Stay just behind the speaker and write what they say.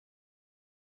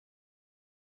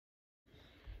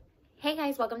Hey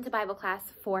guys, welcome to Bible class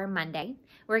for Monday.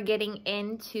 We're getting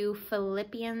into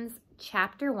Philippians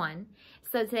chapter 1.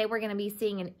 So today we're going to be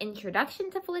seeing an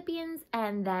introduction to Philippians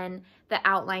and then the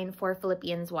outline for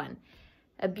Philippians 1.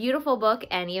 A beautiful book,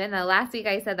 and even though last week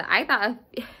I said that I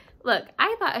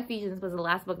thought Ephesians was the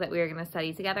last book that we were going to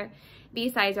study together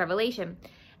besides Revelation.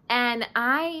 And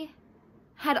I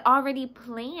had already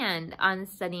planned on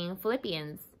studying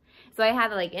Philippians. So I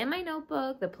had in my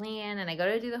notebook, the plan, and I go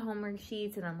to do the homework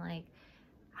sheets, and I'm like,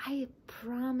 I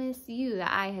promise you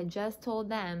that I had just told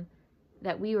them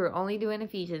that we were only doing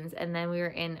Ephesians, and then we were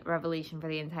in Revelation for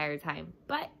the entire time.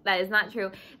 But that is not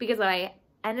true, because what I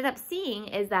ended up seeing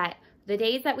is that the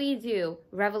days that we do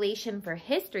Revelation for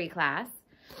history class,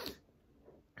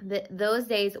 those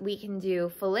days we can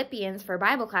do Philippians for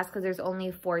Bible class because there's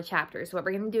only 4 chapters. So what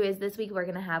we're going to do is this week we're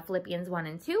going to have Philippians 1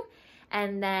 and 2.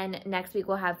 And then next week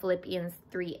we'll have Philippians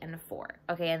 3 and 4.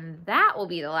 Okay, and that will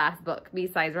be the last book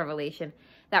besides Revelation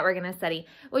that we're going to study,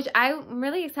 which I'm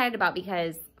really excited about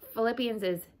because Philippians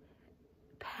is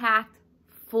packed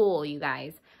full, you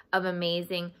guys, of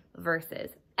amazing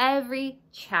verses. Every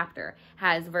chapter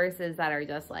has verses that are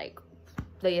just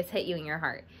they just hit you in your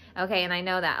heart. Okay, and I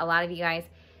know that a lot of you guys,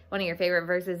 one of your favorite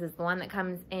verses is the one that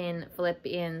comes in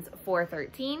Philippians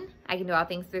 4:13. I can do all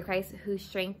things through Christ who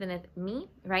strengtheneth me,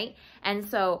 right? And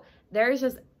so there's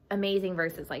just amazing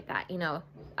verses like that,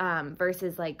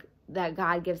 verses like that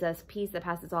God gives us peace that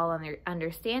passes all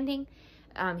understanding,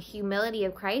 humility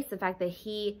of Christ, the fact that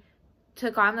he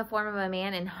took on the form of a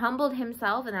man and humbled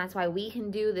himself, and that's why we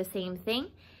can do the same thing.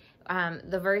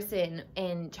 The verse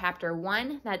in chapter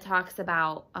 1 that talks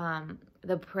about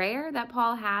the prayer that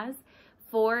Paul has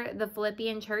for the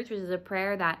Philippian church, which is a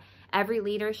prayer that every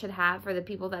leader should have for the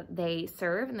people that they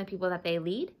serve and the people that they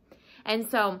lead. And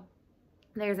so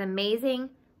there's amazing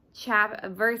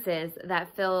verses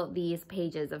that fill these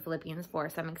pages of Philippians 4.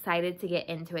 So I'm excited to get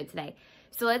into it today.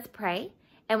 So let's pray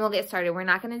and we'll get started. We're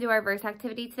not going to do our verse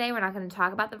activity today. We're not going to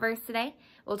talk about the verse today.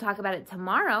 We'll talk about it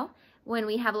tomorrow when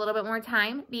we have a little bit more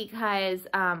time, because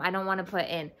I don't want to put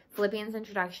in Philippians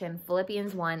introduction,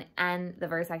 Philippians 1, and the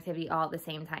verse activity all at the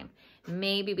same time.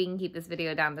 Maybe we can keep this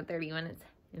video down to 30 minutes.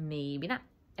 Maybe not.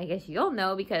 I guess you'll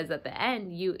know, because at the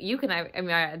end,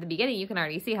 at the beginning, you can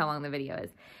already see how long the video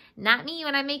is. Not me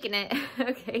when I'm making it.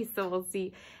 Okay, so we'll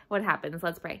see what happens.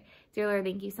 Let's pray. Dear Lord,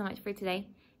 thank you so much for today,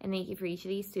 and thank you for each of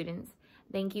these students.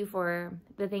 Thank you for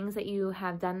the things that you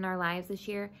have done in our lives this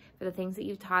year, for the things that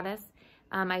you've taught us.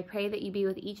 I pray that you be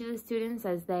with each of the students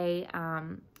as they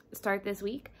start this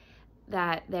week,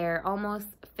 that they're almost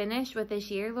finished with this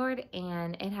year, Lord,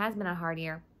 and it has been a hard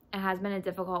year. It has been a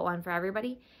difficult one for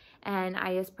everybody, and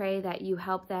I just pray that you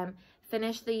help them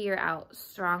finish the year out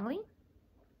strongly,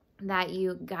 that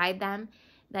you guide them,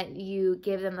 that you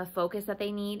give them the focus that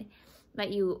they need,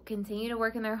 that you continue to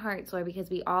work in their hearts, Lord, because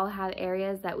we all have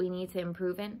areas that we need to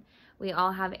improve in. We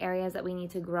all have areas that we need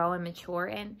to grow and mature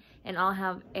in, and all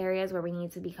have areas where we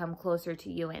need to become closer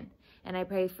to you in. And I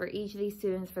pray for each of these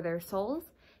students, for their souls,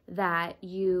 that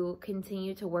you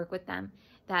continue to work with them,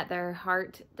 that their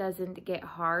heart doesn't get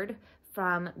hard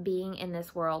from being in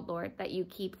this world, Lord, that you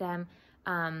keep them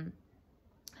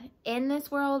in this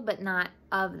world, but not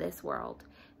of this world.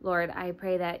 Lord, I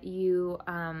pray that you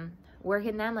work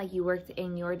in them like you worked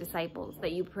in your disciples,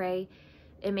 that you pray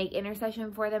and make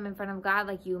intercession for them in front of God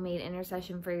like you made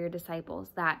intercession for your disciples,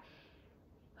 that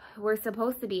we're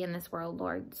supposed to be in this world,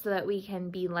 Lord, so that we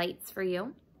can be lights for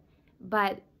you,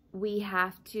 but we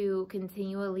have to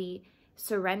continually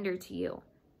surrender to you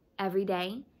every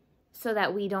day so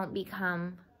that we don't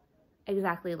become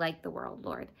exactly like the world,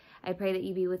 Lord. I pray that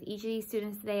you be with each of these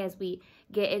students today as we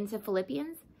get into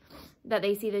Philippians, that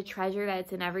they see the treasure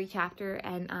that's in every chapter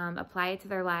and apply it to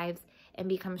their lives and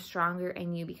become stronger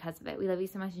in you because of it. We love you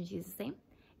so much in Jesus' name.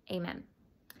 Amen.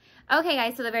 Okay,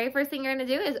 guys, so the very first thing you're going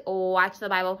to do is watch the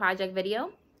Bible Project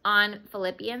video on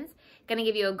Philippians. Going to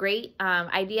give you a great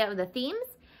idea of the themes.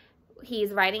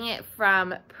 He's writing it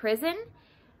from prison.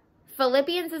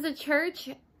 Philippians is a church.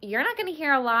 You're not going to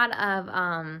hear a lot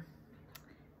of...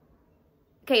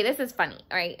 Okay, this is funny,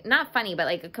 all right? Not funny, but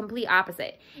a complete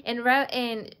opposite. In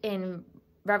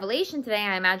Revelation today,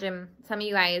 I imagine some of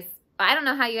you guys... I don't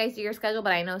know how you guys do your schedule,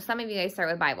 but I know some of you guys start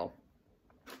with Bible.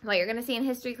 What you're going to see in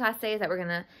history class today is that we're going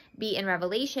to be in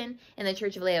Revelation in the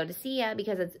Church of Laodicea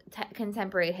because it's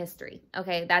contemporary history.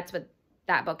 Okay, that's what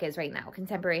that book is right now,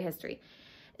 contemporary history.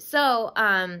 So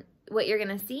what you're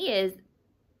going to see is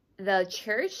the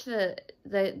church, the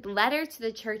letter to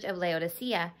the Church of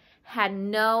Laodicea had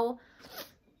no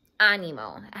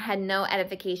animo, had no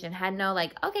edification, had no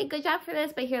okay, good job for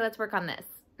this, but here, let's work on this.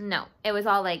 No, it was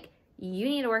all you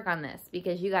need to work on this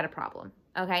because you got a problem,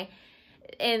 okay?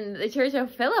 in the church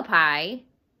of Philippi,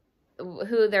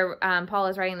 who Paul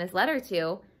is writing this letter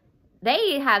to,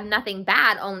 they have nothing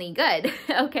bad, only good.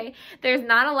 Okay, there's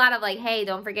not a lot of like, hey,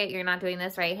 don't forget you're not doing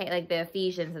this right. Hey, like the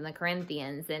Ephesians and the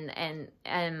Corinthians and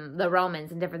the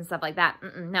Romans and different stuff like that.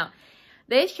 No,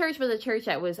 this church was a church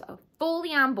that was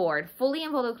fully on board, fully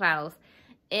involucrados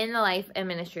in the life and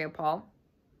ministry of Paul.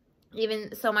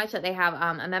 Even so much that they have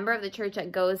a member of the church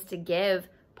that goes to give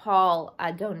Paul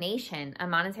a donation, a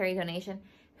monetary donation,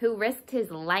 who risked his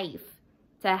life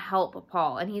to help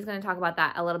Paul. And he's going to talk about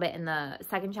that a little bit in the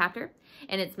 2nd chapter,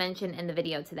 and it's mentioned in the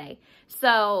video today.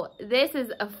 So this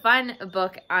is a fun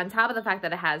book on top of the fact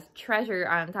that it has treasure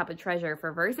on top of treasure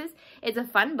for verses. It's a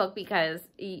fun book because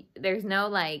there's no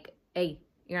like, hey,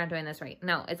 you're not doing this right.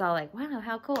 No, it's all like, wow,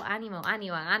 how cool, animo,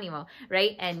 animo, animo,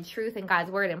 right? And truth in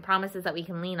God's word and promises that we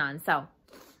can lean on. So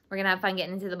we're going to have fun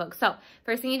getting into the book. So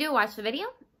first thing you do, watch the video.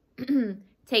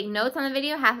 Take notes on the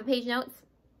video, half a page notes.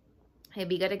 It'd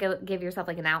be good to give yourself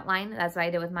like an outline. That's what I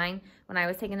did with mine when I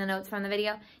was taking the notes from the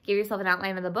video. Give yourself an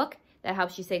outline of the book. That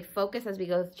helps you stay focused as we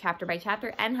go chapter by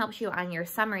chapter and helps you on your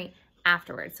summary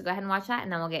afterwards. So go ahead and watch that,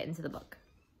 and then we'll get into the book.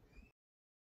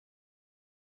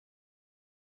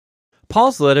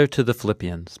 Paul's letter to the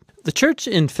Philippians. The church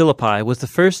in Philippi was the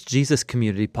first Jesus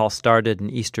community Paul started in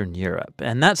Eastern Europe,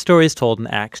 and that story is told in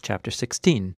Acts chapter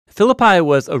 16. Philippi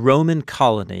was a Roman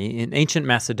colony in ancient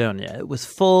Macedonia. It was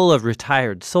full of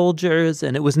retired soldiers,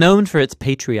 and it was known for its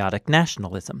patriotic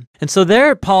nationalism. And so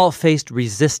there, Paul faced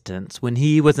resistance when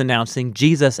he was announcing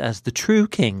Jesus as the true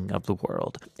king of the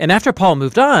world. And after Paul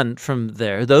moved on from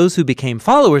there, those who became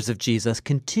followers of Jesus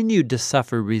continued to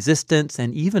suffer resistance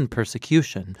and even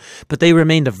persecution, but they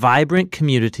remained a vibrant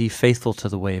community faithful to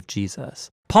the way of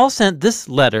Jesus. Paul sent this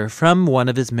letter from one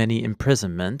of his many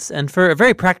imprisonments, and for a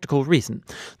very practical reason.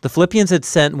 The Philippians had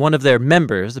sent one of their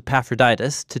members,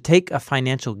 Epaphroditus, to take a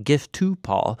financial gift to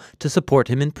Paul to support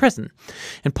him in prison.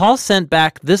 And Paul sent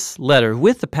back this letter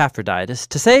with Epaphroditus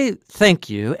to say thank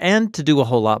you and to do a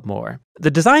whole lot more. The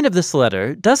design of this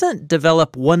letter doesn't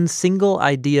develop one single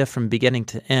idea from beginning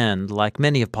to end like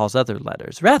many of Paul's other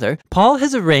letters. Rather, Paul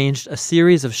has arranged a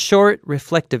series of short,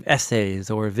 reflective essays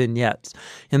or vignettes,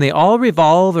 and they all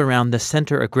revolve around the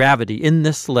center of gravity in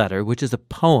this letter, which is a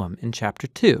poem in chapter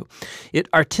 2. It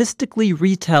artistically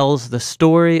retells the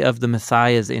story of the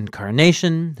Messiah's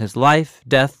incarnation, his life,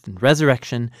 death, and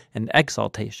resurrection, and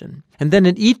exaltation. And then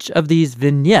in each of these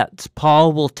vignettes,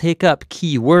 Paul will take up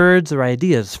key words or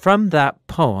ideas from that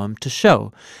poem to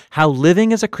show how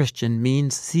living as a Christian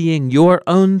means seeing your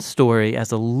own story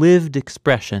as a lived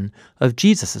expression of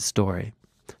Jesus' story.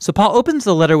 So Paul opens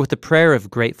the letter with a prayer of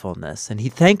gratefulness, and he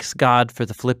thanks God for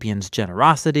the Philippians'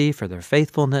 generosity, for their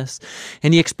faithfulness,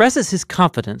 and he expresses his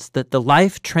confidence that the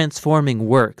life-transforming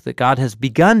work that God has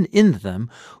begun in them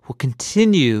will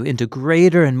continue into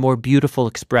greater and more beautiful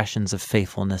expressions of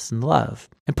faithfulness and love.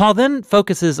 And Paul then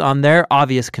focuses on their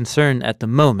obvious concern at the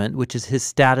moment, which is his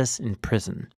status in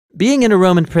prison. Being in a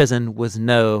Roman prison was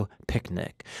no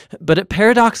picnic, but it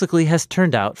paradoxically has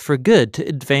turned out for good to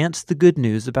advance the good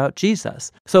news about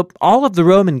Jesus. So all of the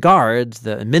Roman guards,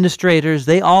 the administrators,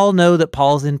 they all know that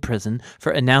Paul's in prison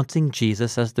for announcing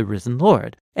Jesus as the risen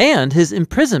Lord. And his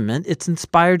imprisonment, it's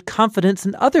inspired confidence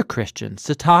in other Christians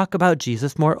to talk about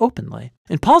Jesus more openly.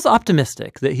 And Paul's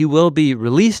optimistic that he will be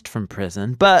released from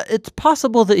prison, but it's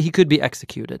possible that he could be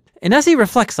executed. And as he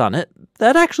reflects on it,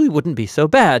 that actually wouldn't be so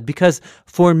bad, because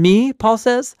for me, Paul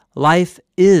says, life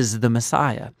is the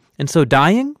Messiah. And so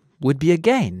dying would be a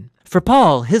gain. For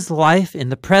Paul, his life in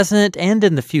the present and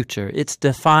in the future, it's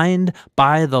defined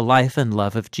by the life and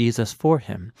love of Jesus for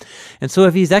him. And so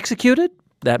if he's executed,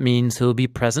 that means he'll be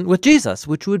present with Jesus,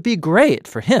 which would be great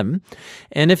for him.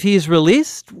 And if he's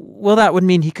released, well, that would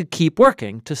mean he could keep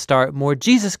working to start more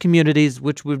Jesus communities,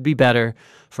 which would be better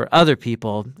for other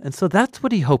people. And so that's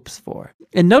what he hopes for.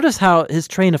 And notice how his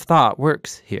train of thought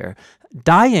works here.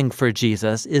 Dying for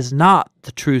Jesus is not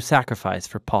the true sacrifice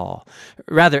for Paul.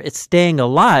 Rather, it's staying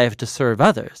alive to serve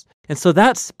others. And so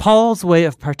that's Paul's way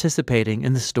of participating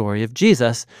in the story of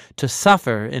Jesus, to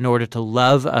suffer in order to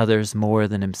love others more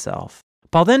than himself.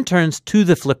 Paul then turns to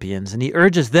the Philippians, and he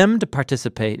urges them to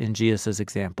participate in Jesus'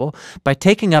 example by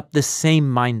taking up this same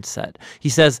mindset. He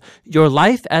says, your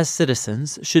life as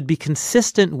citizens should be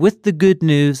consistent with the good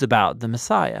news about the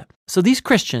Messiah. So these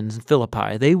Christians in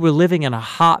Philippi, they were living in a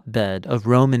hotbed of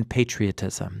Roman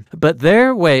patriotism, but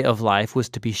their way of life was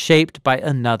to be shaped by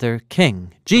another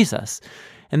king, Jesus.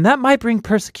 And that might bring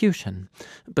persecution,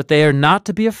 but they are not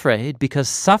to be afraid because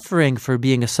suffering for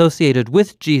being associated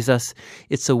with Jesus,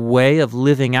 it's a way of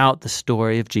living out the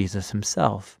story of Jesus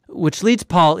himself. Which leads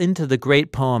Paul into the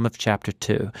great poem of chapter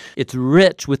 2. It's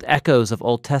rich with echoes of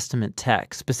Old Testament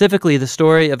texts, specifically the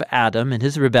story of Adam and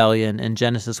his rebellion in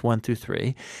Genesis 1 through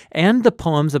 3, and the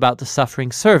poems about the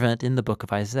suffering servant in the book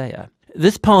of Isaiah.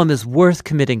 This poem is worth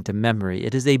committing to memory.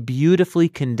 It is a beautifully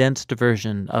condensed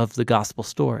version of the gospel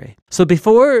story. So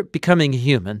before becoming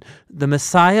human, the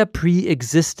Messiah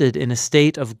pre-existed in a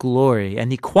state of glory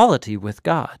and equality with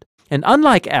God. And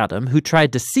unlike Adam, who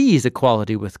tried to seize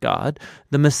equality with God,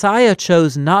 the Messiah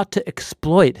chose not to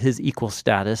exploit his equal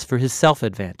status for his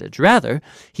self-advantage. Rather,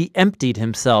 he emptied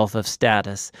himself of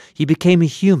status. He became a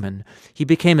human. He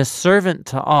became a servant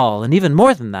to all. And even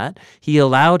more than that, he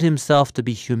allowed himself to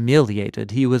be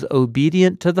humiliated. He was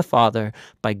obedient to the Father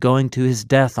by going to his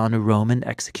death on a Roman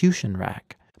execution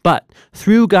rack. But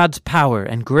through God's power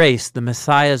and grace, the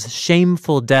Messiah's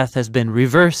shameful death has been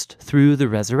reversed through the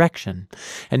resurrection.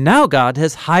 And now God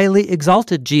has highly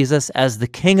exalted Jesus as the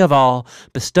King of all,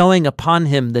 bestowing upon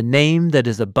him the name that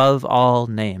is above all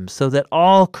names, so that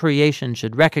all creation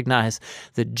should recognize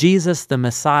that Jesus the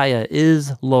Messiah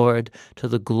is Lord to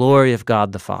the glory of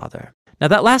God the Father. Now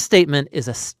that last statement is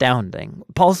astounding.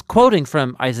 Paul's quoting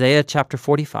from Isaiah chapter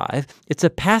 45. It's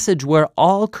a passage where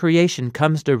all creation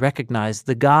comes to recognize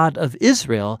the God of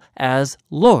Israel as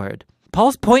Lord.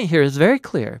 Paul's point here is very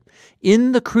clear.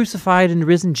 In the crucified and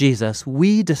risen Jesus,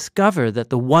 we discover that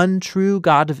the one true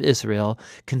God of Israel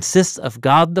consists of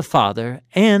God the Father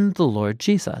and the Lord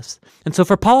Jesus. And so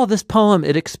for Paul, this poem,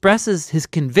 it expresses his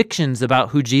convictions about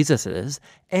who Jesus is,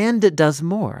 and it does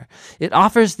more. It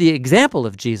offers the example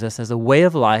of Jesus as a way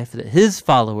of life that his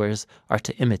followers are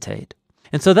to imitate.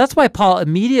 And so that's why Paul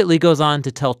immediately goes on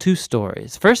to tell two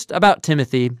stories. First about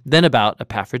Timothy, then about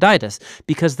Epaphroditus,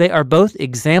 because they are both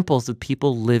examples of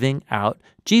people living out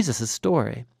Jesus'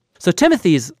 story. So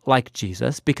Timothy's like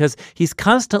Jesus because he's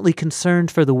constantly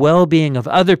concerned for the well-being of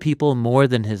other people more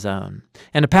than his own.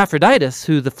 And Epaphroditus,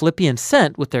 who the Philippians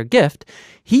sent with their gift,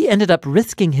 he ended up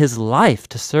risking his life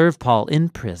to serve Paul in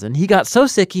prison. He got so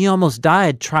sick he almost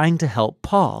died trying to help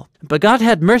Paul. But God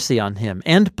had mercy on him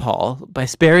and Paul by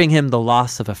sparing him the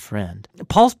loss of a friend.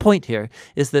 Paul's point here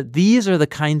is that these are the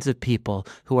kinds of people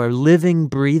who are living,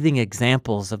 breathing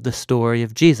examples of the story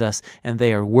of Jesus, and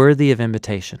they are worthy of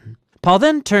imitation. Paul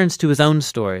then turns to his own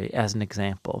story as an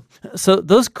example. So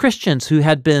those Christians who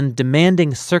had been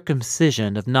demanding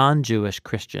circumcision of non-Jewish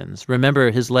Christians,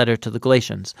 remember his letter to the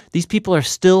Galatians, these people are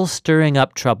still stirring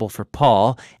up trouble for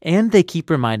Paul, and they keep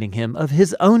reminding him of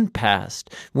his own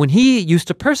past, when he used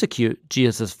to persecute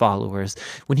Jesus' followers,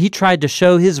 when he tried to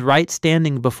show his right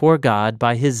standing before God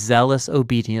by his zealous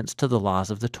obedience to the laws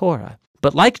of the Torah.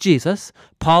 But like Jesus,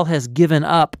 Paul has given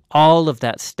up all of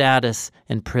that status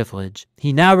and privilege.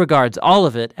 He now regards all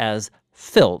of it as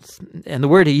filth, and the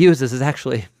word he uses is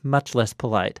actually much less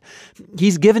polite.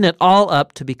 He's given it all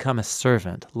up to become a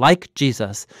servant, like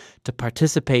Jesus, to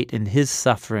participate in his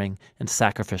suffering and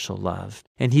sacrificial love.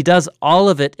 And he does all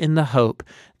of it in the hope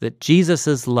that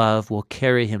Jesus' love will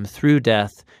carry him through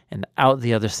death and out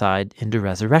the other side into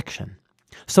resurrection.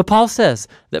 So Paul says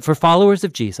that for followers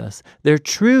of Jesus, their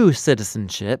true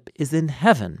citizenship is in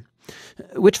heaven,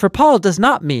 which for Paul does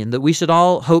not mean that we should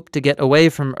all hope to get away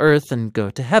from earth and go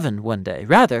to heaven one day.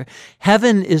 Rather,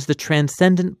 heaven is the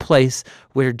transcendent place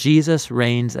where Jesus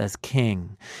reigns as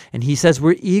king. And he says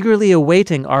we're eagerly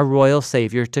awaiting our royal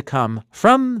Savior to come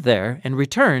from there and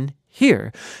return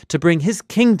here to bring his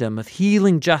kingdom of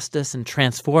healing justice and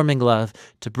transforming love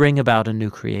to bring about a new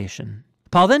creation.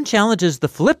 Paul then challenges the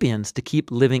Philippians to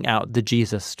keep living out the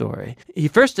Jesus story. He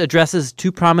first addresses two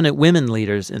prominent women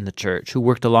leaders in the church who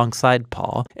worked alongside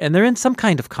Paul, and they're in some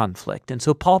kind of conflict. And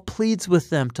so Paul pleads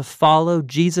with them to follow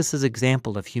Jesus'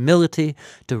 example of humility,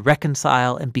 to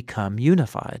reconcile and become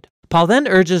unified. Paul then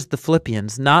urges the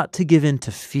Philippians not to give in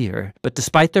to fear, but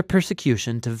despite their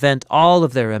persecution, to vent all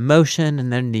of their emotion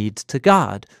and their needs to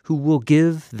God, who will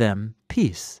give them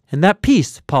peace. And that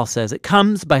peace, Paul says, it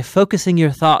comes by focusing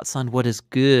your thoughts on what is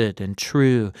good and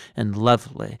true and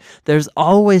lovely. There's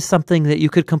always something that you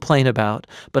could complain about,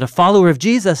 but a follower of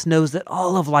Jesus knows that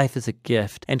all of life is a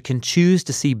gift and can choose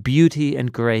to see beauty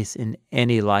and grace in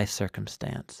any life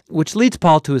circumstance. Which leads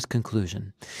Paul to his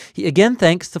conclusion. He again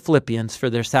thanks the Philippians for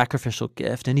their sacrificial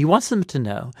gift, and he wants them to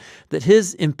know that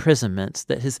his imprisonments,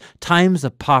 that his times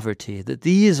of poverty, that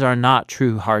these are not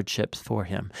true hardships for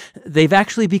him. They've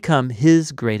actually become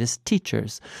his greatest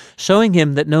teachers, showing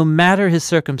him that no matter his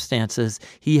circumstances,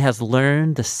 he has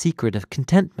learned the secret of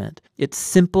contentment. It's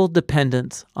simple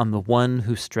dependence on the one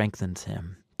who strengthens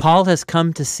him. Paul has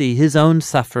come to see his own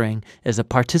suffering as a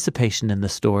participation in the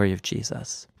story of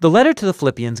Jesus. The letter to the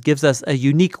Philippians gives us a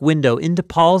unique window into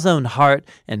Paul's own heart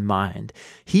and mind.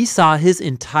 He saw his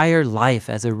entire life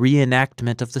as a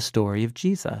reenactment of the story of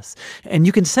Jesus. And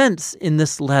you can sense in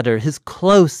this letter his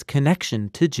close connection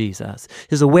to Jesus,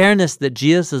 his awareness that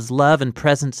Jesus' love and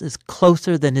presence is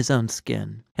closer than his own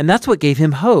skin. And that's what gave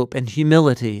him hope and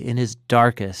humility in his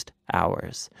darkest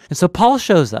hours. And so Paul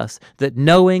shows us that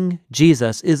knowing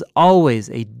Jesus is always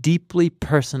a deeply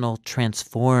personal,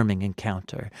 transforming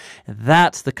encounter. And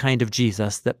that's the kind of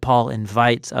Jesus that Paul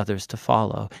invites others to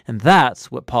follow. And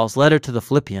that's what Paul's letter to the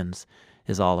Philippians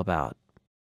is all about.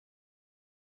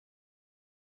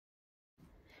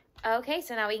 Okay,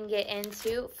 so now we can get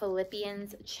into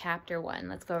Philippians chapter 1.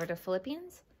 Let's go over to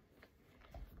Philippians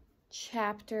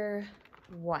chapter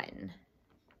 1.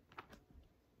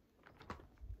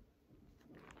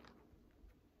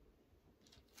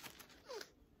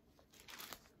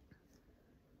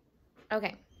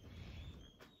 Okay,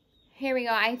 here we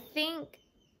go. I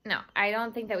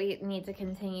don't think that we need to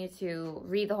continue to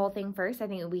read the whole thing first. I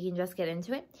think we can just get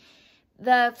into it.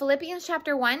 The Philippians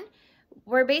chapter 1,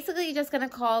 we're basically just going to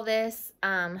call this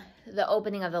the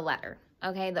opening of the letter.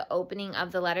 Okay, the opening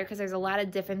of the letter, because there's a lot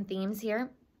of different themes here.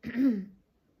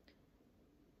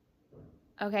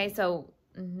 Okay, so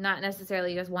not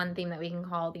necessarily just one theme that we can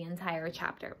call the entire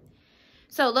chapter.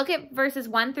 So look at verses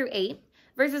 1 through 8.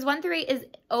 Verses 1 through 8 is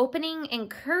opening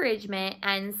encouragement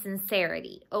and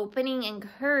sincerity. Opening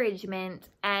encouragement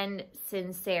and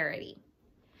sincerity.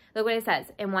 Look what it says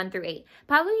in 1 through 8.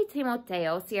 Pablo y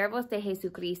Timoteo, siervos de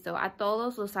Jesucristo, a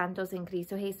todos los santos en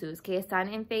Cristo Jesús que están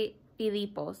en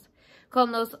Filipos,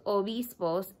 con los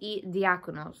obispos y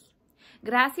diáconos.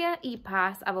 Gracia y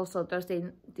paz a vosotros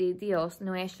de Dios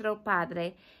nuestro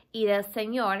Padre y del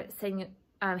Señor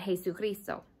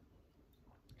Jesucristo.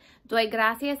 Doy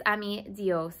gracias a mi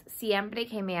Dios siempre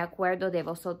que me acuerdo de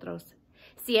vosotros,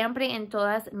 siempre en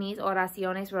todas mis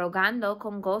oraciones rogando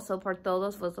con gozo por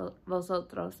todos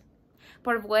vosotros,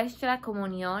 por vuestra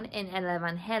comunión en el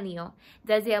Evangelio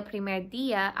desde el primer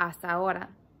día hasta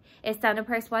ahora, estando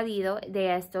persuadido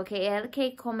de esto, que el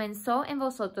que comenzó en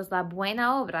vosotros la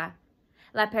buena obra,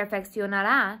 la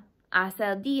perfeccionará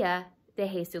hasta el día de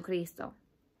Jesucristo.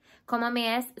 Como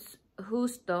me es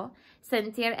justo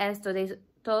sentir esto de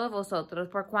todos vosotros,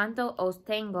 por cuanto os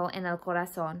tengo en el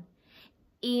corazón,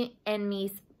 y en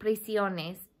mis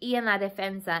prisiones, y en la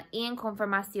defensa, y en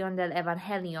confirmación del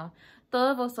Evangelio,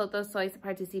 todos vosotros sois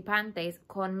participantes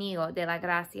conmigo de la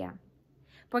gracia.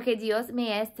 Porque Dios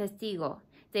me es testigo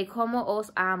de cómo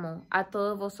os amo a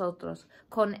todos vosotros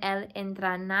con el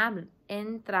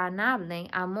entranable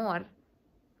amor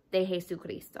de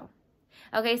Jesucristo.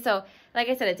 Okay, so like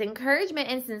I said, it's encouragement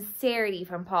and sincerity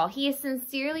from Paul. He is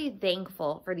sincerely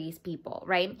thankful for these people,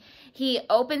 right? He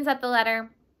opens up the letter,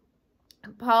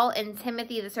 Paul and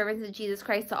Timothy, the servants of Jesus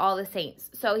Christ, to all the saints.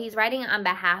 So he's writing on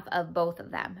behalf of both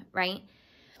of them, right?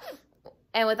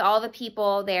 And with all the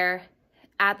people there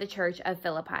at the church of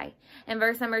Philippi. In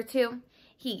verse number 2,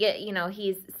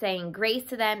 he's saying grace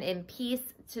to them and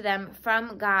peace to them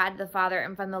from God the Father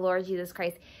and from the Lord Jesus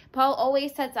Christ. Paul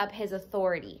always sets up his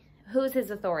authority. Who's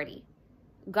his authority?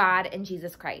 God and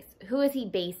Jesus Christ. Who is he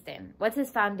based in? What's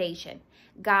his foundation?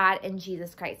 God and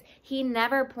Jesus Christ. He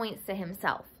never points to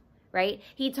himself, right?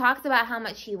 He talks about how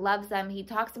much he loves them. He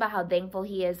talks about how thankful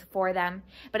he is for them.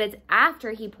 But it's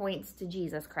after he points to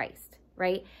Jesus Christ,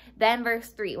 right? Then verse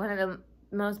 3, one of the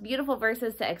most beautiful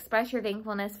verses to express your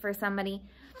thankfulness for somebody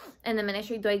in the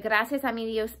ministry. Doy gracias a mi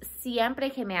Dios siempre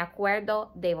que me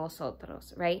acuerdo de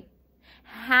vosotros, right?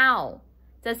 How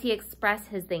does he express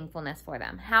his thankfulness for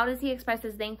them? How does he express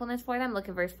his thankfulness for them? Look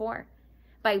at verse 4.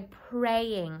 By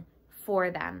praying for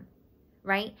them,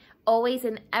 right? Always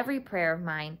in every prayer of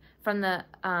mine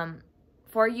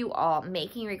for you all,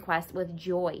 making requests with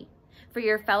joy for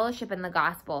your fellowship in the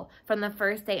gospel from the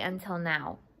first day until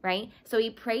now, right? So he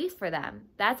prays for them.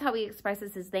 That's how he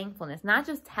expresses his thankfulness, not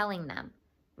just telling them,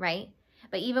 right?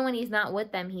 But even when he's not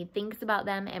with them, he thinks about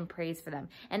them and prays for them.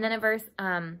 And then in verse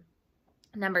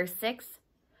number 6,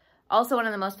 also one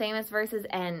of the most famous verses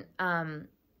and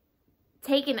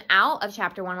taken out of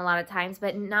chapter 1 a lot of times,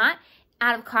 but not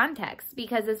out of context,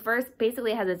 because this verse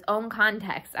basically has its own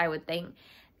context, I would think.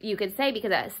 You could say,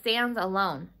 because it stands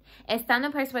alone.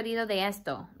 Estando persuadido de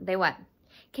esto, de what?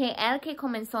 Que el que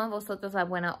comenzó en vosotros la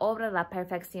buena obra la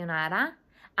perfeccionará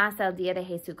hasta el día de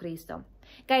Jesucristo.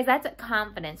 Guys, that's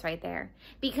confidence right there.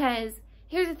 Because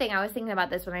here's the thing, I was thinking about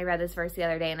this when I read this verse the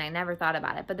other day and I never thought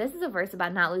about it. But this is a verse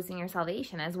about not losing your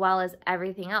salvation as well as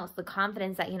everything else. The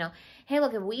confidence that, hey,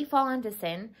 look, if we fall into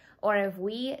sin or if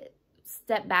we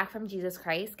step back from Jesus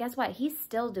Christ, guess what? He's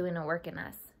still doing a work in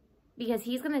us. Because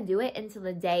he's going to do it until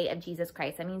the day of Jesus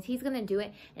Christ. That means he's going to do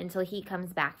it until he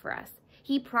comes back for us.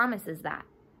 He promises that,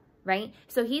 right?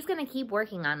 So he's going to keep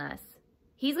working on us.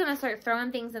 He's going to start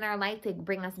throwing things in our life to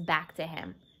bring us back to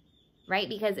him, right?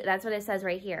 Because that's what it says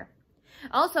right here.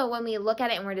 Also, when we look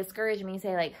at it and we're discouraged and we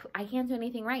say, like, I can't do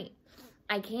anything right.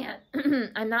 I can't.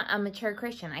 I'm not a mature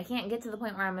Christian. I can't get to the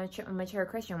point where I'm a mature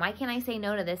Christian. Why can't I say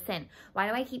no to this sin? Why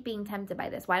do I keep being tempted by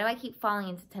this? Why do I keep falling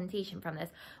into temptation from this?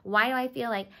 Why do I feel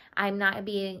like I'm not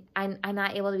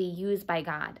able to be used by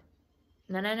God?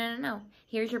 No.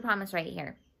 Here's your promise right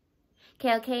here.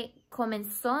 Que el que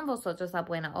comenzó en vosotros la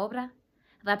buena obra,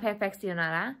 la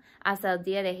perfeccionará hasta el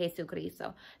día de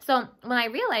Jesucristo. So when I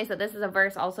realized that this is a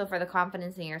verse also for the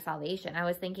confidence in your salvation, I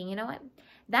was thinking, you know what?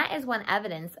 That is one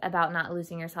evidence about not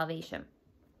losing your salvation.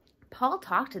 Paul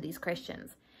talked to these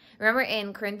Christians. Remember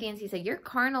in Corinthians, he said, you're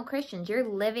carnal Christians. You're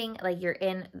living like you're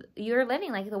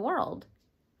living like the world,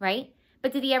 right?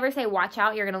 But did he ever say, watch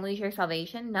out, you're going to lose your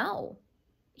salvation? No,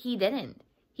 he didn't.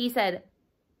 He said,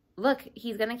 look,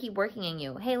 he's going to keep working in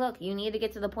you. Hey, look, you need to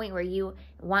get to the point where you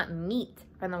want meat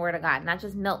from the word of God, not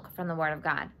just milk from the word of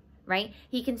God, right?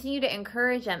 He continued to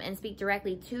encourage them and speak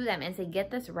directly to them and say,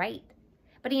 get this right.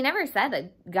 But he never said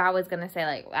that God was going to say,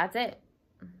 like, that's it.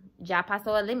 Ya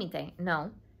pasó el límite. No.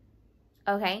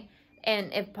 Okay?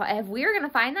 And if we were going to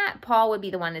find that, Paul would be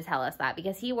the one to tell us that,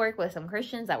 because he worked with some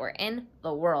Christians that were in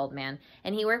the world, man.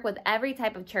 And he worked with every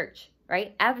type of church,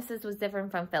 right? Ephesus was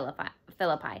different from Philippi.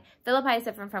 Philippi is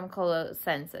different from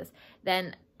Colossenses.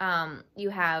 Then you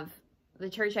have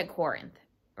the church at Corinth,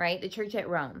 right? The church at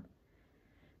Rome.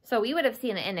 So we would have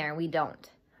seen it in there, and we don't.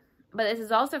 But this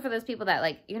is also for those people that,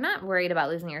 like, you're not worried about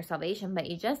losing your salvation, but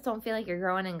you just don't feel like you're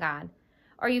growing in God.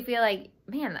 Or you feel like,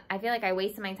 man, I feel like I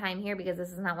wasted my time here because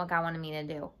this is not what God wanted me to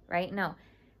do, right? No.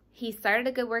 He started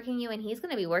a good work in you, and he's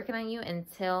going to be working on you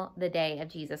until the day of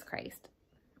Jesus Christ.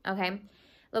 Okay?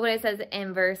 Look what it says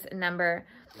in verse number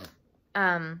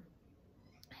 7.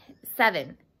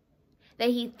 That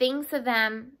he thinks of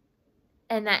them,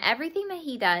 and that everything that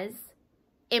he does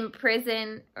in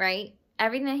prison, right?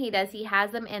 Everything that he does, he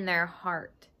has them in their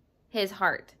heart, his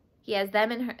heart. He has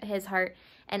them in his heart,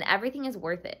 and everything is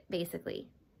worth it, basically,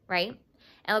 right?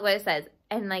 And look what it says.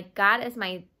 And like, God is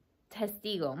my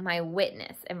testigo, my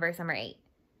witness, in verse number 8.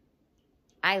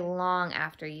 I long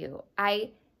after you.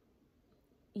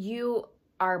 You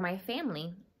are my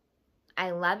family. I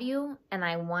love you, and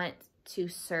I want to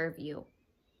serve you.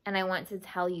 And I want to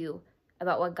tell you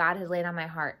about what God has laid on my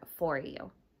heart for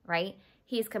you, right?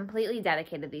 He's completely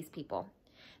dedicated these people.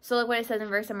 So look what it says in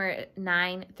verse number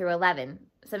 9 through 11.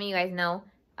 Some of you guys know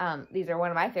these are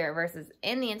one of my favorite verses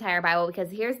in the entire Bible, because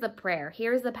here's the prayer.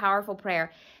 Here's the powerful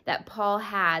prayer that Paul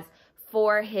has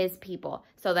for his people.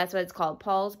 So that's what it's called,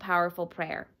 Paul's powerful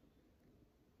prayer.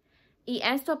 Y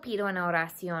esto pido en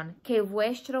oración, que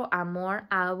vuestro amor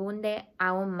abunde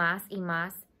aún más y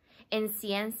más en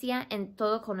ciencia, en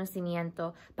todo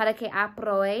conocimiento, para que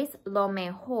aprobéis lo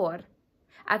mejor,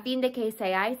 a fin de que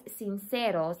seáis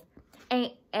sinceros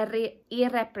e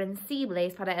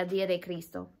irreprensibles para el día de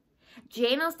Cristo,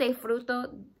 llenos de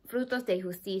frutos de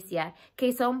justicia,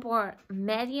 que son por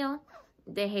medio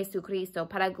de Jesucristo,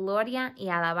 para gloria y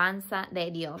alabanza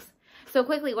de Dios. So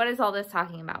quickly, what is all this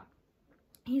talking about?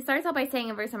 He starts out by saying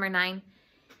in verse number 9,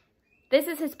 this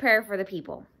is his prayer for the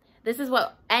people. This is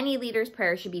what any leader's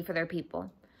prayer should be for their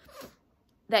people.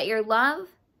 That your love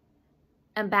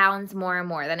abounds more and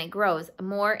more, that it grows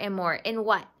more and more. In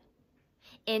what?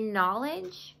 In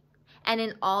knowledge and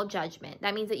in all judgment.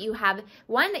 That means that you have,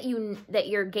 one, that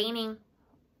you're gaining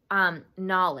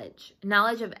knowledge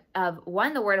of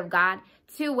one, the word of God,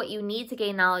 two, what you need to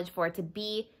gain knowledge for to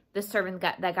be the servant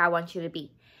that God wants you to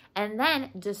be, and then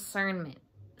discernment,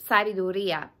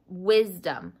 sabiduría,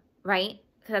 wisdom, right?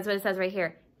 Because that's what it says right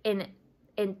here. In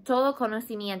todo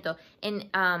conocimiento. In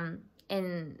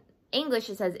English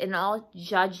it says in all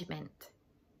judgment,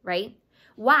 right?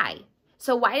 Why?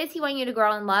 So why does he want you to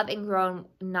grow in love and grow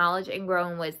in knowledge and grow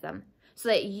in wisdom? So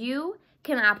that you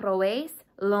can aprobéis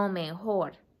lo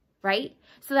mejor, right?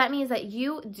 So that means that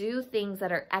you do things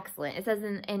that are excellent. It says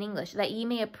in English that ye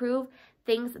may approve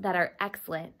things that are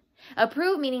excellent.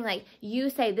 Approve meaning like you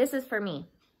say, this is for me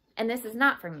and this is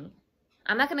not for me.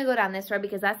 I'm not going to go down this road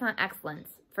because that's not excellence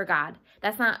for God.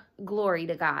 That's not glory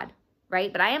to God,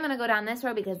 right? But I am going to go down this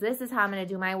road because this is how I'm going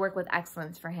to do my work with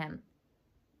excellence for him.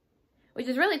 Which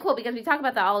is really cool because we talk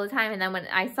about that all the time. And then when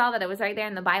I saw that it was right there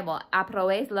in the Bible,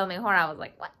 aprobéis lo mejor, I was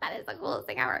like, what? That is the coolest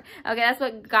thing ever. Okay, that's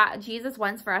what Jesus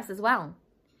wants for us as well.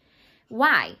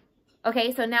 Why?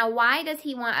 Okay, so now why does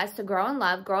he want us to grow in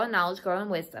love, grow in knowledge, grow in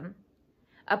wisdom?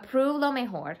 Approve lo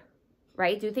mejor,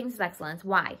 right? Do things with excellence.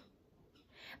 Why?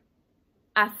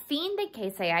 A fin de que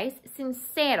seáis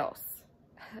sinceros.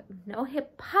 No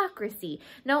hypocrisy.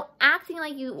 No acting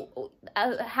like you,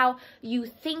 how you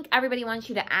think everybody wants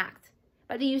you to act.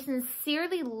 But that you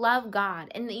sincerely love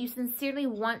God and that you sincerely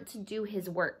want to do his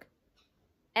work.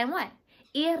 And what?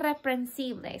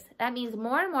 Irreprensibles. That means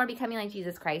more and more becoming like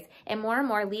Jesus Christ and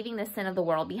more leaving the sin of the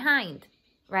world behind,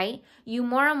 right? You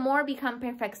more and more become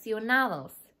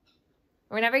perfeccionados.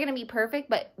 We're never going to be perfect,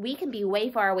 but we can be way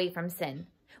far away from sin.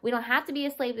 We don't have to be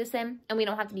a slave to sin, and we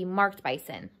don't have to be marked by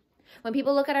sin. When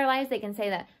people look at our lives, they can say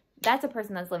that that's a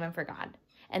person that's living for God.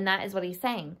 And that is what he's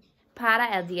saying. Para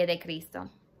el día de Cristo.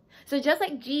 So just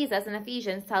like Jesus in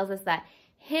Ephesians tells us that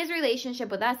his relationship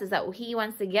with us is that he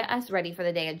wants to get us ready for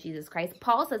the day of Jesus Christ.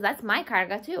 Paul says that's my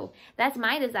carga too. That's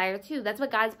my desire too. That's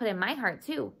what God's put in my heart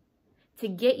too. To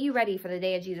get you ready for the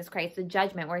day of Jesus Christ, the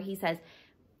judgment where he says,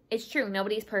 it's true,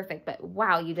 nobody's perfect, but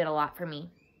wow, you did a lot for me.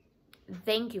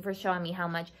 Thank you for showing me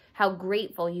how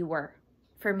grateful you were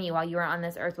for me while you were on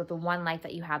this earth with the one life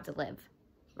that you have to live,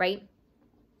 right?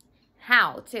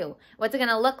 How, too? What's it going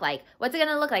to look like? What's it going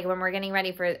to look like when we're getting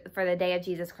ready for the day of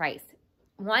Jesus Christ?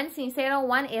 One sincero,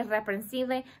 one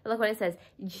irreprensible. Look what it says.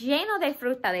 Lleno de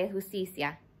fruta de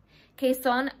justicia, que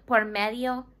son por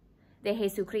medio de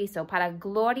Jesucristo, para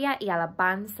gloria y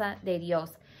alabanza de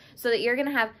Dios. So that you're going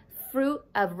to have fruit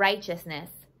of righteousness.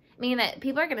 Meaning that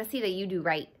people are going to see that you do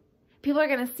right. People are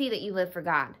going to see that you live for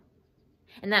God.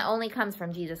 And that only comes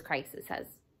from Jesus Christ, it says.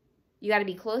 You got to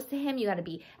be close to him. You got to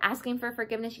be asking for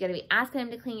forgiveness. You got to be asking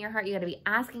him to clean your heart. You got to be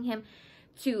asking him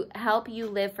to help you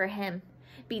live for him.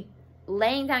 Be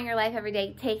laying down your life every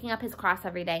day, taking up his cross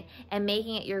every day, and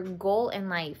making it your goal in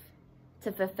life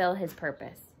to fulfill his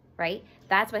purpose, right?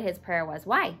 That's what his prayer was.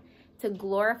 Why? To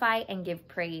glorify and give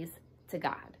praise to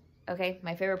God. Okay,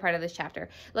 my favorite part of this chapter.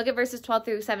 Look at verses 12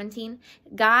 through 17.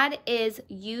 God is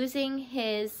using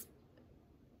his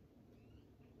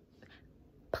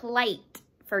plight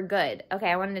for good. Okay,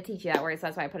 I wanted to teach you that word, so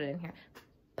that's why I put it in here.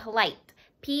 Plight.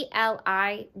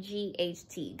 P-L-I-G-H-T.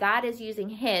 God is using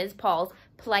his, Paul's,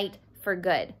 plight for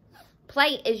good.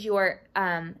 Plight is your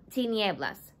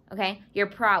tinieblas, okay? Your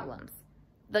problems.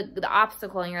 The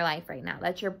obstacle in your life right now.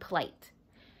 That's your plight.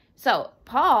 So,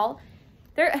 Paul...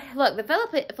 Look,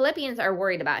 the Philippians are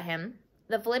worried about him.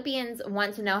 The Philippians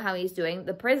want to know how he's doing.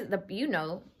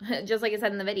 Just like I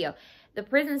said in the video, the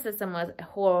prison system was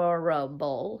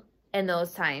horrible in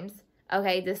those times.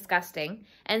 Okay, disgusting.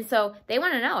 And so they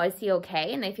want to know, is he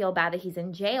okay? And they feel bad that he's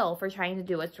in jail for trying to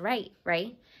do what's right,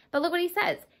 right? But look what he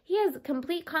says. He has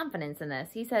complete confidence in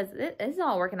this. He says, this is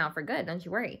all working out for good. Don't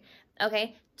you worry.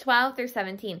 Okay, 12 through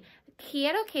 17.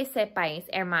 Quiero que sepáis,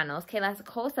 hermanos, que las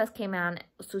cosas que me han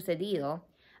sucedido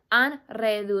han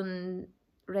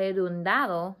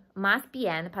redundado más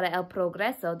bien para el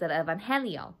progreso del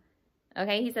evangelio.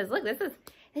 Okay, he says, look, this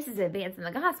is advancing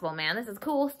the gospel, man. This is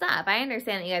cool stuff. I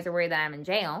understand that you guys are worried that I'm in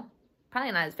jail.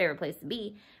 Probably not his favorite place to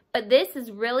be. But this has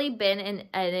really been an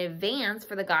advance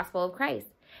for the gospel of Christ.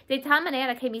 De tal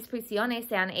manera que mis prisiones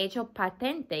se han hecho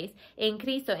patentes en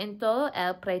Cristo en todo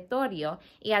el pretorio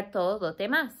y a todos los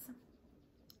demás.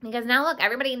 Because now, look,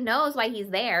 everybody knows why he's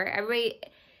there.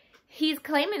 He's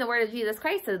claiming the word of Jesus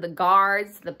Christ to the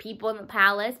guards, the people in the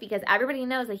palace, because everybody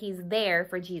knows that he's there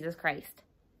for Jesus Christ.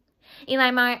 Y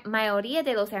la mayoría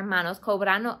de los hermanos,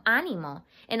 cobrando ánimo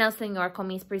en el Señor con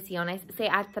mis prisiones, se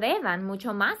atrevan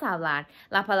mucho más a hablar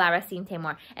la palabra sin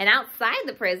temor. And outside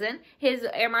the prison, his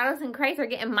hermanos in Christ are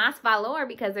getting más valor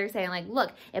because they're saying, like,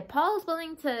 look, if Paul's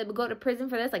willing to go to prison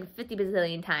for this like 50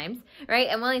 bazillion times, right,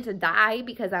 and willing to die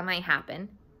because that might happen,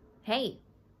 hey,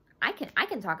 I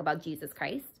can talk about Jesus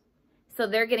Christ. So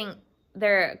they're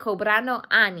cobrando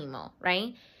ánimo,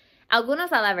 right?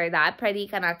 Algunos a la verdad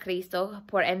predican a Cristo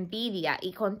por envidia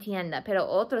y contienda, pero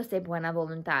otros de buena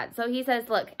voluntad. So he says,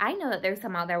 look, I know that there's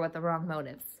some out there with the wrong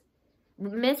motives,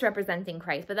 misrepresenting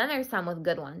Christ, but then there's some with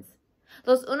good ones.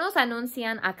 Los unos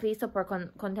anuncian a Cristo por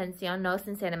contención, no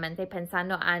sinceramente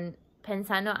pensando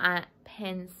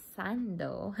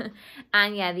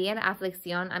añadir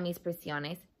aflicción a mis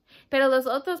prisiones, pero los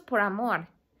otros por amor,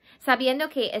 sabiendo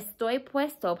que estoy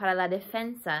puesto para la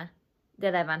defensa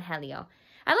del evangelio.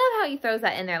 I love how he throws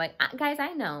that in there, like, guys,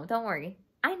 I know, don't worry.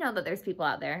 I know that there's people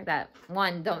out there that,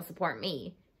 one, don't support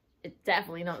me.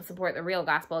 Definitely don't support the real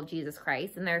gospel of Jesus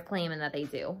Christ, and they're claiming that they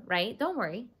do, right? Don't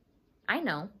worry. I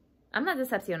know. I'm not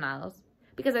decepcionados.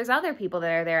 Because there's other people that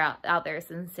are there out there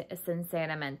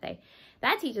sinceramente.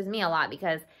 That teaches me a lot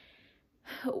because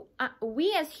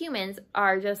we as humans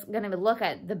are just going to look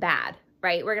at the bad,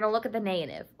 right? We're going to look at the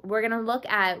negative. We're going to look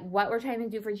at what we're trying to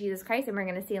do for Jesus Christ, and we're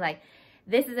going to see, like,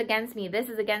 this is against me, this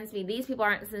is against me, these people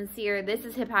aren't sincere, this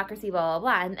is hypocrisy, blah, blah,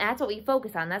 blah. And that's what we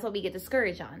focus on. That's what we get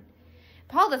discouraged on.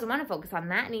 Paul doesn't want to focus on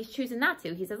that, and he's choosing not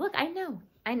to. He says, look, I know.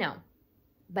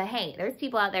 But hey, there's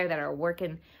people out there that are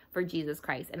working for Jesus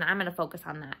Christ, and I'm going to focus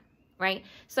on that, right?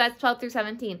 So that's 12 through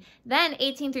 17. Then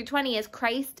 18 through 20 is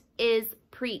Christ is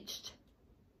preached.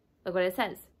 Look what it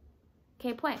says.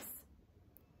 Que pues?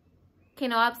 Que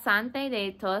no obstante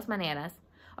de todas maneras,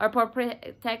 or por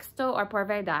pretexto or por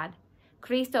verdad,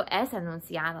 Cristo es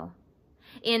anunciado.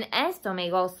 En esto me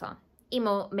gozo, y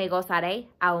me gozaré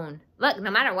aún. Look,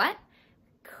 no matter what,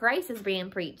 Christ is being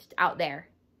preached out there.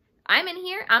 I'm in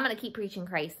here, I'm going to keep preaching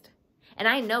Christ. And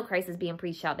I know Christ is being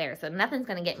preached out there, so nothing's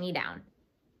going to get me down.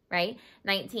 Right?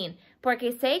 19.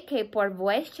 Porque sé que por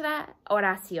vuestra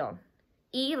oración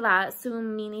y la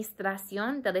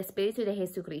suministración del Espíritu de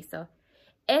Jesucristo,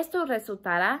 esto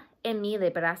resultará en mi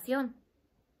liberación.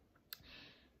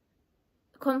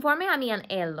 Conforme a mi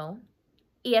anhelo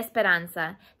y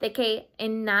esperanza de que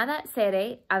en nada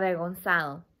seré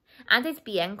avergonzado. Antes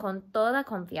bien, con toda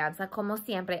confianza, como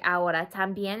siempre, ahora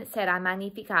también será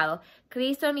magnificado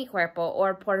Cristo en mi cuerpo,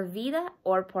 or por vida,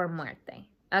 or por muerte.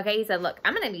 Okay, he said, look,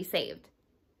 I'm going to be saved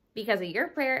because of your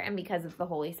prayer and because of the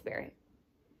Holy Spirit.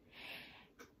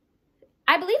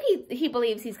 I believe he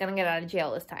believes he's going to get out of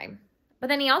jail this time. But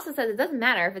then he also says it doesn't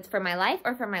matter if it's for my life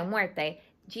or for my muerte.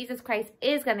 Jesus Christ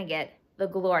is going to get the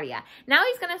gloria. Now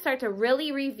he's going to start to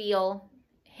really reveal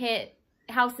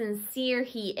how sincere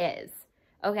he is.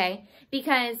 Okay?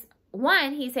 Because,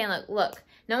 one, he's saying, look,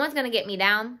 no one's going to get me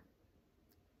down.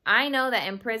 I know that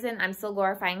in prison, I'm still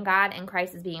glorifying God and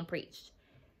Christ is being preached.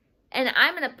 And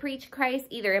I'm going to preach Christ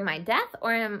either in my death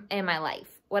or in my life,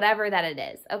 whatever that it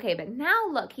is. Okay, but now,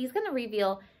 look, he's going to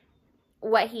reveal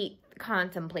what he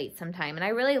contemplates sometime. And I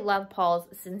really love Paul's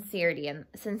sincerity in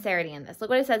this.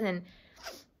 Look what it says in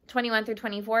 21 through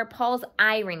 24. Paul's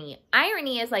irony.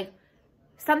 Irony is like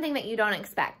something that you don't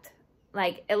expect.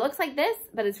 Like, it looks like this,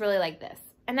 but it's really like this.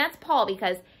 And that's Paul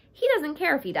because he doesn't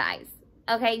care if he dies.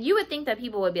 Okay? You would think that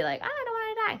people would be like, I don't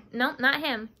want to die. No, not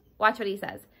him. Watch what he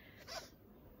says.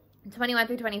 21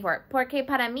 through 24. Porque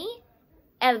para mí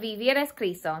el vivir es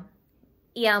Cristo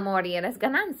y el morir es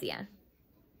ganancia.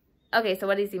 Okay, so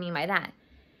what does he mean by that?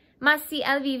 Mas si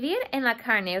el vivir en la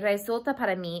carne resulta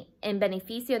para mí en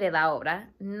beneficio de la obra,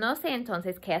 no sé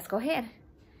entonces qué escoger.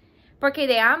 Porque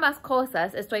de ambas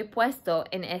cosas estoy puesto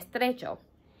en estrecho,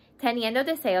 teniendo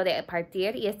deseo de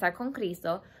partir y estar con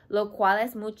Cristo, lo cual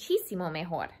es muchísimo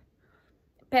mejor.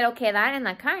 Pero quedar en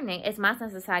la carne es más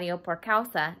necesario por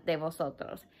causa de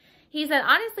vosotros. He said,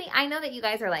 honestly, I know that you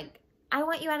guys are like, I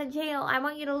want you out of jail. I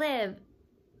want you to live.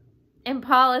 And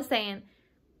Paul is saying,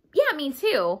 yeah, me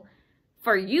too,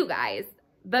 for you guys.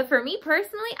 But for me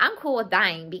personally, I'm cool with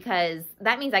dying because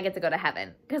that means I get to go to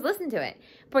heaven. Because listen to it.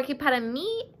 Porque para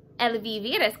mí el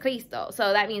vivir es Cristo.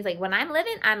 So that means like when I'm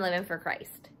living for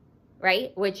Christ.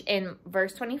 Right? Which in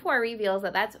verse 24 reveals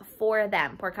that that's for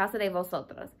them. Por causa de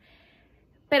vosotros.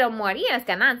 Pero morir es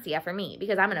ganancia for me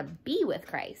because I'm going to be with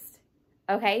Christ.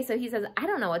 Okay? So he says, I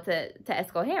don't know what to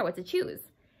escoger, what to choose.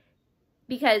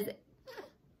 Because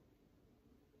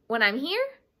when I'm here,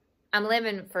 I'm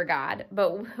living for God.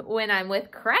 But when I'm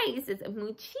with Christ, it's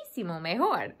muchísimo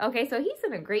mejor. Okay? So he's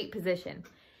in a great position.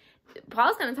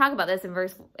 Paul's going to talk about this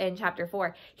in chapter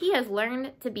 4. He has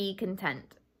learned to be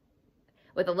content.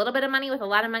 With a little bit of money, with a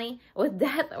lot of money, with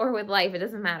death or with life, it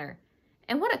doesn't matter.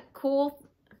 And what a cool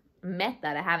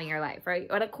method of having your life, right?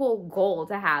 What a cool goal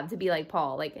to have, to be like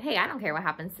Paul. Like, hey, I don't care what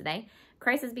happens today.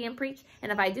 Christ is being preached.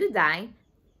 And if I do die,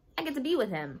 I get to be with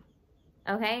him.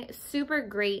 Okay? Super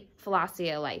great philosophy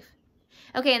of life.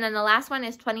 Okay, and then the last one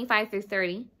is 25 through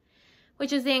 30,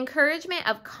 which is the encouragement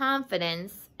of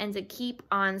confidence and to keep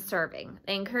on serving.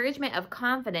 The encouragement of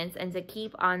confidence and to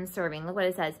keep on serving. Look what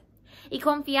it says. Y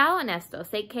confiado en esto,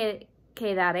 sé que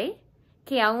quedaré,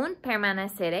 que aún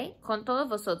permaneceré con todos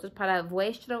vosotros para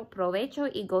vuestro provecho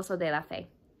y gozo de la fe,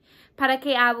 para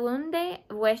que abunde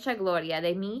vuestra gloria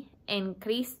de mí en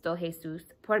Cristo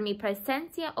Jesús, por mi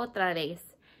presencia otra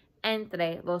vez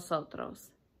entre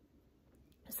vosotros.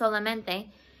 Solamente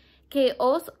que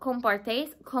os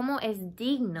comportéis como es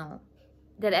digno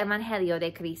del Evangelio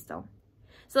de Cristo.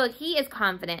 So he is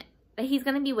confident that he's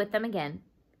going to be with them again,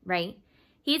 right?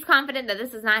 He's confident that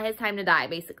this is not his time to die,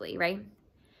 basically, right?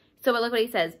 So look what he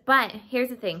says. But here's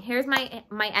the thing. Here's my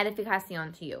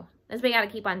edificación to you. This is what you got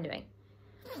to keep on doing.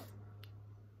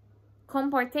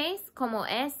 Comportéis como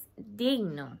es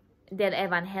digno del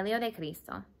Evangelio de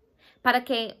Cristo, para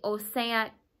que o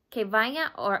sea que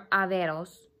vaya a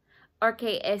veros, o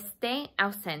que esté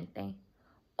ausente,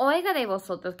 oiga de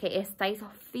vosotros que estáis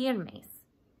firmes,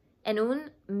 en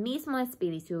un mismo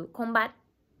espíritu,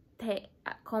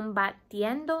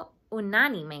 combatiendo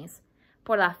unánimes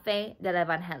por la fe del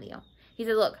evangelio. He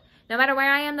said, look, no matter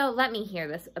where I am, though, let me hear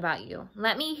this about you.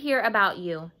 Let me hear about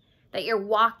you, that you're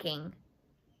walking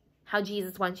how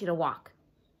Jesus wants you to walk.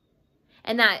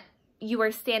 And that you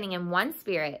are standing in one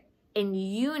spirit, in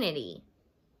unity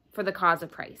for the cause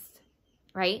of Christ.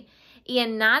 Right? Y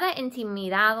en nada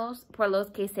intimidados por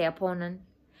los que se oponen,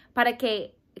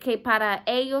 que para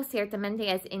ellos ciertamente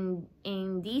es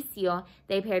indicio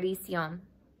de perdición,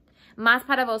 mas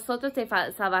para vosotros de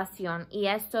salvación, y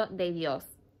esto de Dios.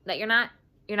 That you're not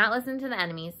listening to the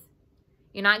enemies.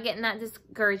 You're not getting that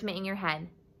discouragement in your head.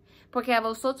 Porque a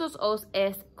vosotros os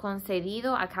es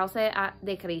concedido a causa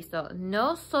de Cristo,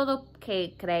 no solo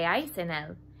que creáis en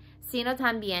Él, sino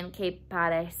también que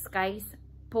padezcáis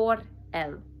por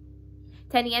Él,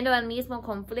 teniendo el mismo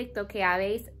conflicto que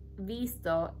habéis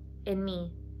visto en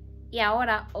mí, y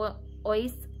ahora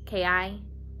oís que hay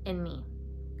en mí.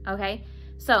 Okay?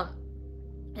 So,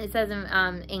 it says in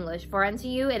English, for unto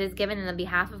you it is given in the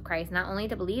behalf of Christ, not only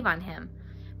to believe on him,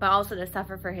 but also to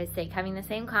suffer for his sake, having the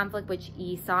same conflict which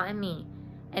ye saw in me,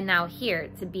 and now here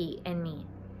to be in me.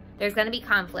 There's going to be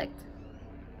conflict.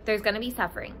 There's going to be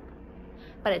suffering.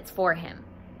 But it's for him.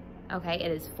 Okay?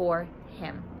 It is for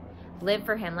him. Live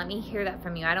for him. Let me hear that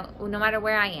from you. No matter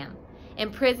where I am.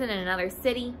 In prison, in another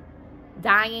city,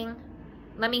 dying.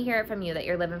 Let me hear it from you that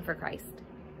you're living for Christ.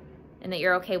 And that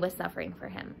you're okay with suffering for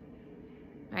him.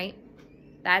 Right?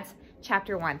 That's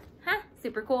chapter 1. Huh?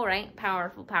 Super cool, right?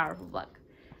 Powerful, powerful book.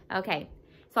 Okay.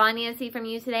 So all I need to see from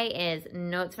you today is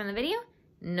notes from the video,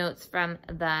 notes from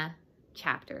the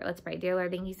chapter. Let's pray. Dear Lord,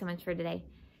 thank you so much for today.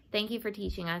 Thank you for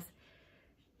teaching us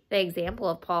the example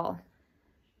of Paul.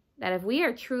 That if we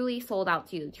are truly sold out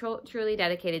to you, truly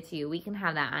dedicated to you, we can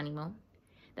have that ánimo.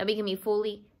 That we can be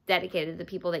fully dedicated to the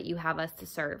people that you have us to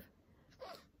serve.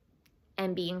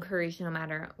 And be encouraged no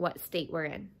matter what state we're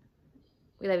in.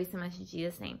 We love you so much in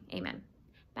Jesus' name. Amen.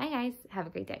 Bye, guys. Have a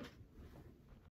great day.